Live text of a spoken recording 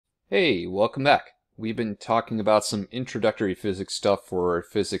Hey, welcome back. We've been talking about some introductory physics stuff for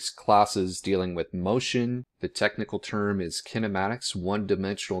physics classes dealing with motion. The technical term is kinematics,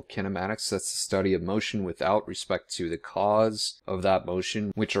 one-dimensional kinematics. That's the study of motion without respect to the cause of that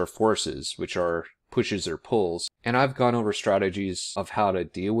motion, which are forces, which are pushes or pulls. And I've gone over strategies of how to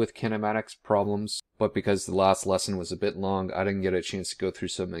deal with kinematics problems, but because the last lesson was a bit long, I didn't get a chance to go through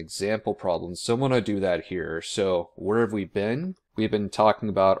some example problems. So I'm going to do that here. So where have we been? We've been talking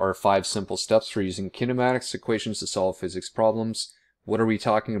about our 5 simple steps for using kinematics equations to solve physics problems. What are we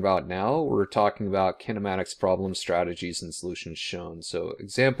talking about now? We're talking about kinematics problems, strategies, and solutions shown. So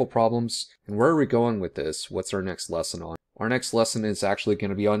example problems. And where are we going with this? What's our next lesson on? Our next lesson is actually going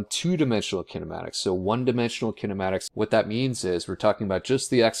to be on two-dimensional kinematics. So one-dimensional kinematics, what that means is we're talking about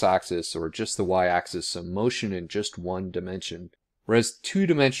just the x-axis or just the y-axis, so motion in just one dimension. Whereas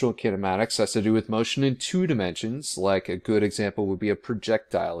two-dimensional kinematics has to do with motion in 2 dimensions, like a good example would be a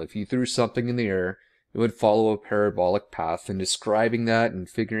projectile. If you threw something in the air, it would follow a parabolic path, and describing that and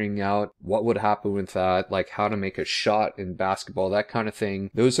figuring out what would happen with that, like how to make a shot in basketball, that kind of thing,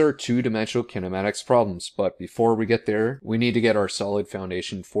 those are two-dimensional kinematics problems. But before we get there, we need to get our solid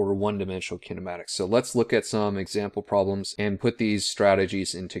foundation for one-dimensional kinematics. So let's look at some example problems and put these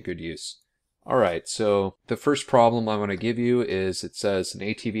strategies into good use. Alright, so the first problem I want to give you is it says an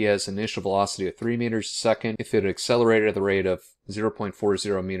ATV has an initial velocity of 3 meters a second. If it accelerated at the rate of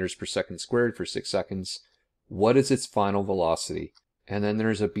 0.40 meters per second squared for 6 seconds, what is its final velocity? And then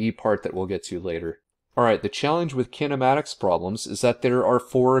there's a B part that we'll get to later. Alright, the challenge with kinematics problems is that there are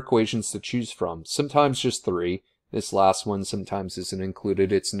 4 equations to choose from, sometimes just 3. This last one sometimes isn't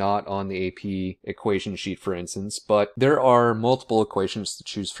included. It's not on the AP equation sheet, for instance, but there are multiple equations to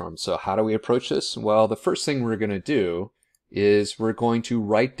choose from. So how do we approach this? Well, the first thing we're going to do is we're going to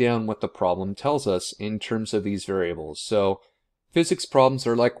write down what the problem tells us in terms of these variables. So physics problems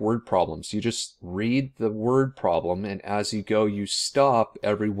are like word problems. You just read the word problem, and as you go, you stop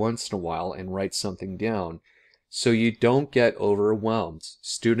every once in a while and write something down, so you don't get overwhelmed.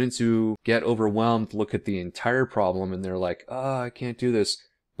 Students who get overwhelmed look at the entire problem and they're like, I can't do this.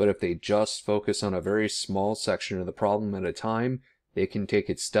 But if they just focus on a very small section of the problem at a time, they can take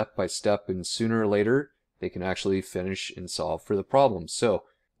it step by step, and sooner or later, they can actually finish and solve for the problem. So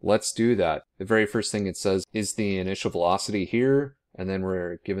let's do that. The very first thing it says is the initial velocity here, and then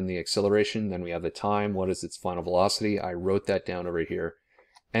we're given the acceleration, then we have the time. What is its final velocity? I wrote that down over here.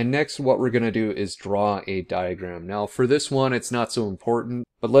 And next, what we're going to do is draw a diagram. Now, for this one, it's not so important,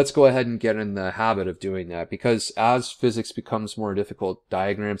 but let's go ahead and get in the habit of doing that, because as physics becomes more difficult,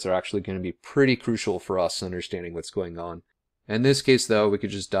 diagrams are actually going to be pretty crucial for us understanding what's going on. In this case, though, we could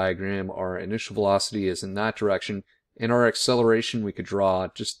just diagram our initial velocity is in that direction, and our acceleration we could draw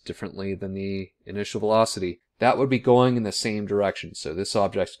just differently than the initial velocity. That would be going in the same direction, so this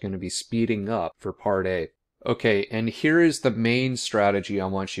object's going to be speeding up for part A. Okay, and here is the main strategy I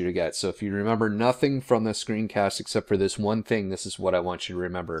want you to get. So if you remember nothing from the screencast except for this one thing, this is what I want you to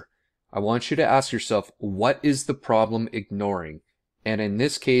remember. I want you to ask yourself, what is the problem ignoring? And in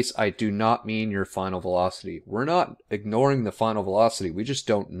this case, I do not mean your final velocity. We're not ignoring the final velocity, we just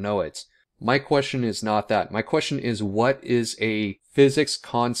don't know it. My question is not that. My question is, what is a physics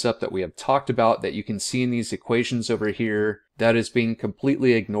concept that we have talked about that you can see in these equations over here that is being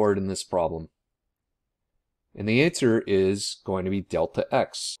completely ignored in this problem? And the answer is going to be delta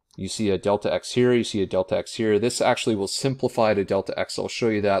x. You see a delta x here, you see a delta x here. This actually will simplify to delta x. I'll show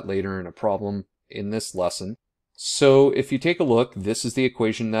you that later in a problem in this lesson. So if you take a look, this is the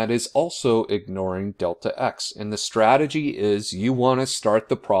equation that is also ignoring delta x. And the strategy is you want to start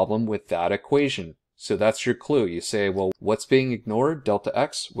the problem with that equation. So that's your clue. You say, well, what's being ignored? Delta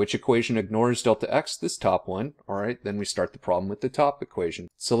x. Which equation ignores delta x? This top one. All right, then we start the problem with the top equation.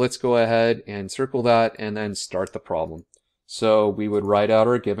 So let's go ahead and circle that and then start the problem. So we would write out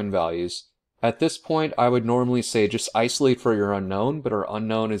our given values. At this point, I would normally say just isolate for your unknown, but our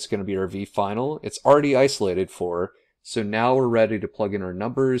unknown is going to be our v final. It's already isolated for, so now we're ready to plug in our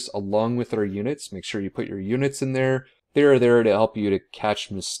numbers along with our units. Make sure you put your units in there. They're there to help you to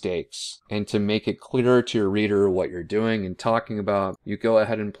catch mistakes and to make it clearer to your reader what you're doing and talking about. You go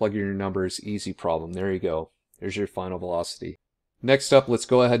ahead and plug in your numbers. Easy problem. There you go. There's your final velocity. Next up, let's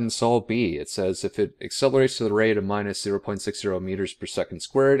go ahead and solve B. It says if it accelerates to the rate of minus 0.60 meters per second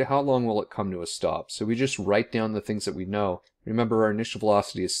squared, how long will it come to a stop? So we just write down the things that we know. Remember, our initial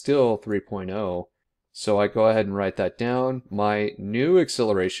velocity is still 3.0. So I go ahead and write that down. My new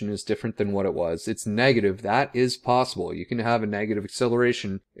acceleration is different than what it was. It's negative. That is possible. You can have a negative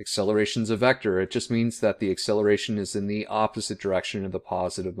acceleration. Acceleration's a vector. It just means that the acceleration is in the opposite direction of the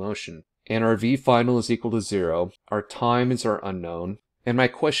positive motion. And our v final is equal to 0. Our time is our unknown. And my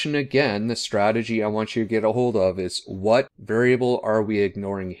question again, the strategy I want you to get a hold of is, what variable are we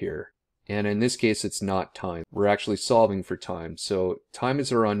ignoring here? And in this case, it's not time. We're actually solving for time. So time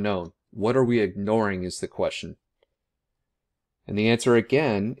is our unknown. What are we ignoring is the question. And the answer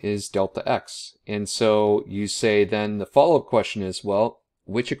again is delta x. And so you say then the follow-up question is, well,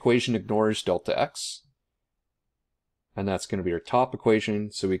 which equation ignores delta x? And that's going to be our top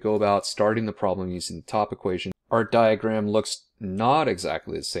equation. So we go about starting the problem using the top equation. Our diagram looks not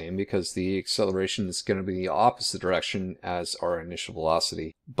exactly the same because the acceleration is going to be the opposite direction as our initial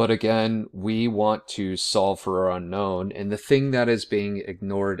velocity. But again, we want to solve for our unknown, and the thing that is being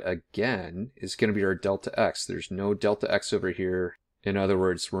ignored again is going to be our delta x. There's no delta x over here. In other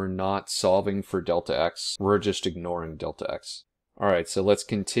words, we're not solving for delta x, we're just ignoring delta x. Alright, so let's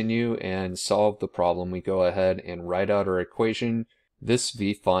continue and solve the problem. We go ahead and write out our equation. This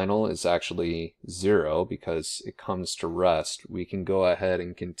v final is actually 0 because it comes to rest. We can go ahead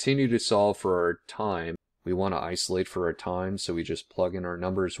and continue to solve for our time. We want to isolate for our time, so we just plug in our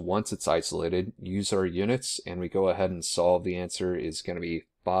numbers once it's isolated, use our units, and we go ahead and solve. The answer is going to be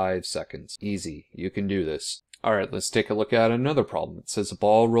 5 seconds. Easy. You can do this. Alright, let's take a look at another problem. It says a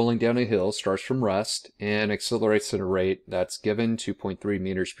ball rolling down a hill starts from rest and accelerates at a rate that's given 2.3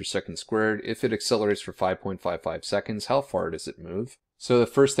 meters per second squared. If it accelerates for 5.55 seconds, how far does it move? So the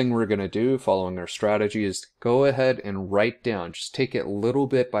first thing we're going to do, following our strategy, is go ahead and write down. Just take it little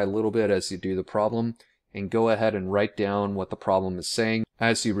bit by little bit as you do the problem, and go ahead and write down what the problem is saying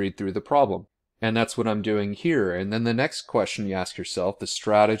as you read through the problem. And that's what I'm doing here. And then the next question you ask yourself,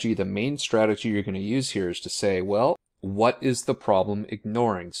 the main strategy you're going to use here is to say, well, what is the problem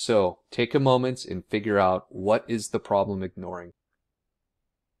ignoring? So take a moment and figure out, what is the problem ignoring?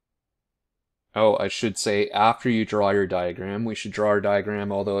 Oh, I should say, after you draw your diagram, we should draw our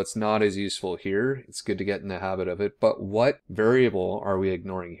diagram, although it's not as useful here. It's good to get in the habit of it. But what variable are we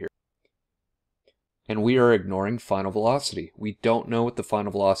ignoring here? And we are ignoring final velocity. We don't know what the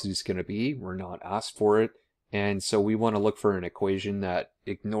final velocity is going to be. We're not asked for it. And so we want to look for an equation that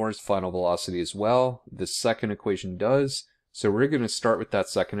ignores final velocity as well. The second equation does. So we're going to start with that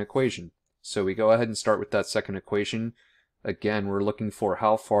second equation. So we go ahead and start with that second equation. Again, we're looking for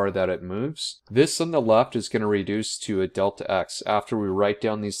how far that it moves. This on the left is going to reduce to a delta x. After we write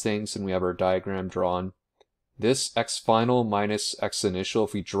down these things and we have our diagram drawn, this x final minus x initial,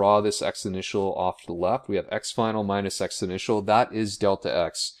 if we draw this x initial off to the left, we have x final minus x initial. That is delta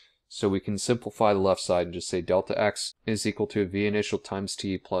x. So we can simplify the left side and just say delta x is equal to v initial times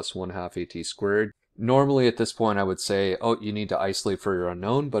t plus 1/2 at squared. Normally at this point I would say, oh, you need to isolate for your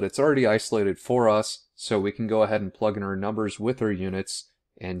unknown, but it's already isolated for us, so we can go ahead and plug in our numbers with our units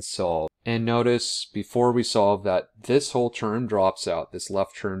and solve. And notice before we solve that this whole term drops out. This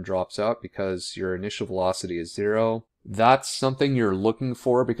left term drops out because your initial velocity is 0. That's something you're looking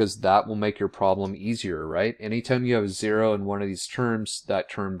for because that will make your problem easier, right? Anytime you have 0 in one of these terms, that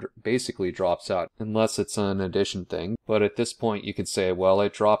term basically drops out, unless it's an addition thing. But at this point you could say, well,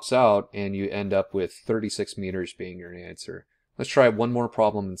 it drops out, and you end up with 36 meters being your answer. Let's try one more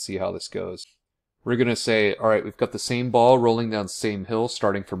problem and see how this goes. We're going to say, all right, we've got the same ball rolling down the same hill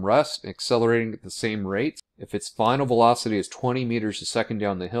starting from rest, accelerating at the same rate. If its final velocity is 20 meters a second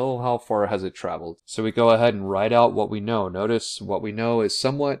down the hill, how far has it traveled? So we go ahead and write out what we know. Notice what we know is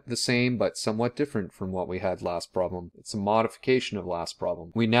somewhat the same, but somewhat different from what we had last problem. It's a modification of last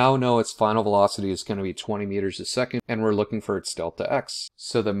problem. We now know its final velocity is going to be 20 meters a second, and we're looking for its delta x.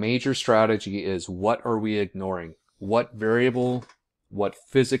 So the major strategy is, what are we ignoring? What variable, what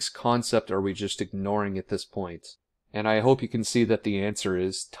physics concept are we just ignoring at this point? And I hope you can see that the answer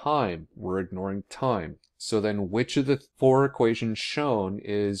is time. We're ignoring time. So then which of the 4 equations shown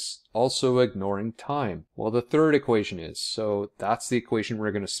is also ignoring time? Well, the third equation is. So that's the equation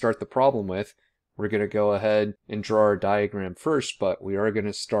we're going to start the problem with. We're going to go ahead and draw our diagram first, but we are going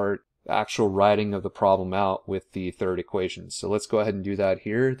to start the actual writing of the problem out with the third equation. So let's go ahead and do that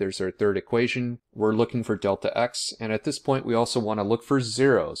here. There's our third equation. We're looking for delta x, and at this point we also want to look for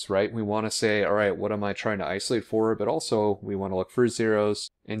zeros, right? We want to say, all right, what am I trying to isolate for? But also we want to look for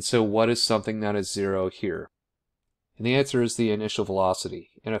zeros. And so what is something that is 0 here? And the answer is the initial velocity.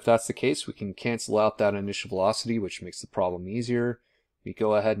 And if that's the case, we can cancel out that initial velocity, which makes the problem easier. We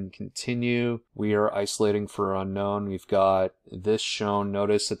go ahead and continue. We are isolating for unknown. We've got this shown.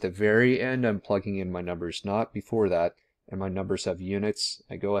 Notice at the very end I'm plugging in my numbers, not before that, and my numbers have units.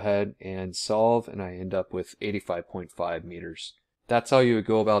 I go ahead and solve, and I end up with 85.5 meters. That's how you would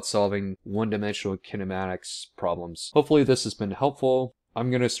go about solving one-dimensional kinematics problems. Hopefully this has been helpful. I'm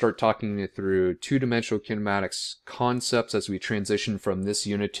going to start talking you through two-dimensional kinematics concepts as we transition from this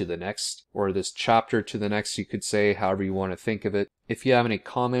unit to the next, or this chapter to the next, you could say, however you want to think of it. If you have any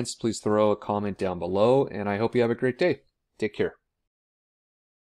comments, please throw a comment down below, and I hope you have a great day. Take care.